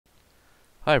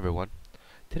Hi everyone.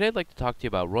 Today I'd like to talk to you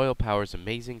about Royal Power's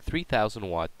amazing 3000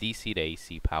 watt DC to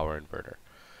AC power inverter.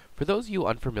 For those of you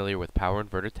unfamiliar with power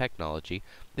inverter technology,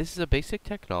 this is a basic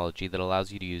technology that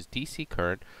allows you to use DC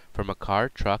current from a car,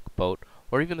 truck, boat,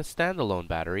 or even a standalone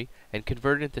battery and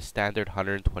convert it into standard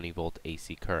 120 volt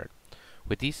AC current.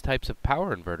 With these types of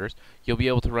power inverters, you'll be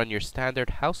able to run your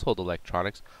standard household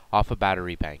electronics off a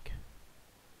battery bank.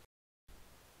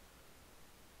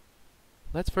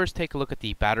 Let's first take a look at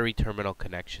the battery terminal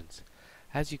connections.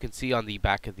 As you can see on the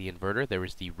back of the inverter, there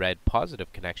is the red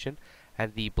positive connection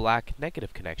and the black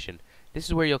negative connection. This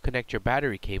is where you'll connect your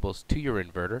battery cables to your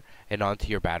inverter and onto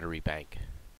your battery bank.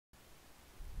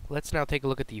 Let's now take a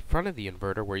look at the front of the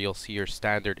inverter where you'll see your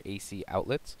standard AC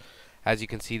outlets. As you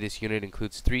can see, this unit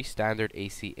includes 3 standard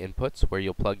AC inputs where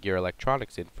you'll plug your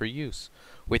electronics in for use.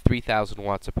 With 3000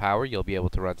 watts of power, you'll be able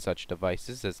to run such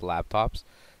devices as laptops,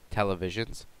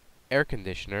 televisions, air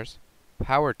conditioners,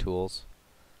 power tools,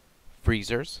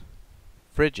 freezers,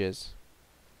 fridges,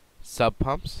 sub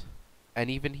pumps, and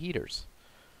even heaters.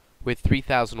 With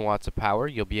 3000 watts of power,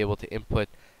 you'll be able to input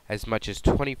as much as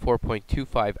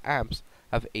 24.25 amps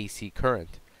of AC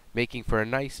current, making for a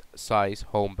nice size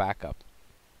home backup.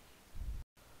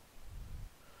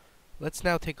 Let's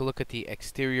now take a look at the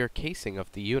exterior casing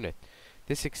of the unit.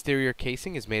 This exterior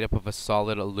casing is made up of a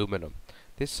solid aluminum.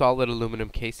 This solid aluminum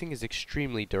casing is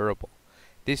extremely durable.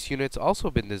 This unit's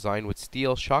also been designed with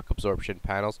steel shock absorption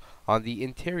panels on the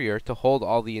interior to hold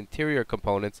all the interior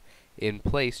components in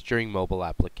place during mobile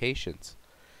applications.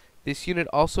 This unit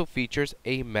also features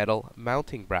a metal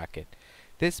mounting bracket.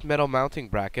 This metal mounting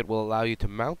bracket will allow you to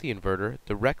mount the inverter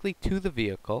directly to the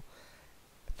vehicle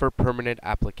for permanent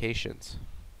applications.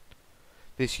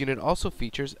 This unit also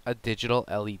features a digital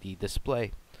LED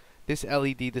display. This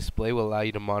LED display will allow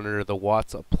you to monitor the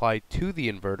watts applied to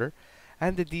the inverter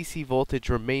and the DC voltage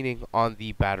remaining on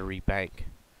the battery bank.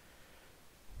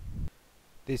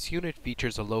 This unit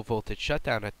features a low voltage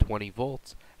shutdown at 20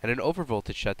 volts and an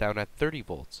overvoltage shutdown at 30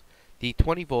 volts. The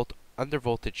 20 volt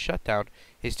undervoltage shutdown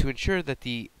is to ensure that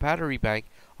the battery bank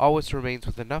always remains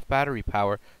with enough battery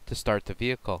power to start the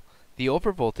vehicle. The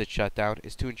overvoltage shutdown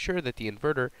is to ensure that the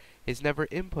inverter is never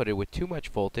inputted with too much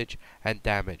voltage and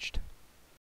damaged.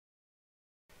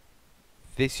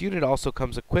 This unit also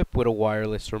comes equipped with a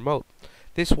wireless remote.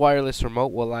 This wireless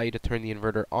remote will allow you to turn the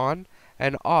inverter on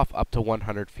and off up to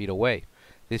 100 feet away.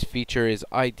 This feature is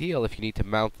ideal if you need to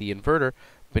mount the inverter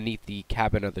beneath the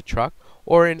cabin of the truck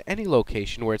or in any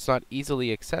location where it's not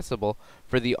easily accessible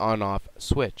for the on-off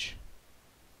switch.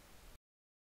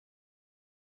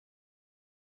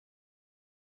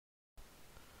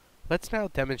 Let's now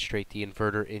demonstrate the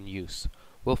inverter in use.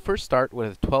 We'll first start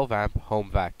with a 12 amp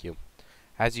home vacuum.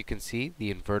 As you can see,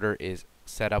 the inverter is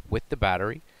set up with the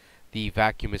battery. The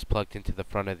vacuum is plugged into the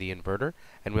front of the inverter,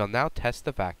 and we'll now test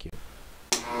the vacuum.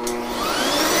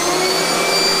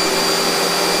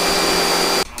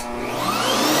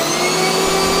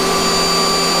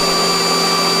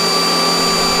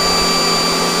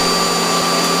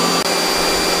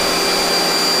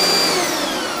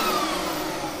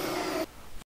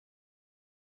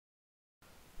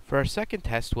 For our second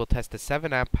test, we'll test a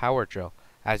 7 amp power drill.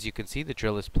 As you can see, the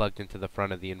drill is plugged into the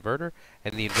front of the inverter,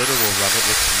 and the inverter will run it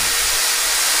with ease.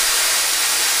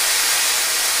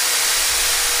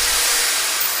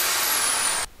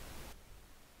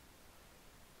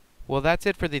 Well, that's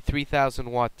it for the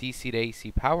 3000 watt DC to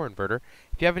AC power inverter.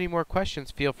 If you have any more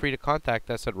questions, feel free to contact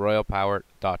us at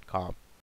royalpower.com.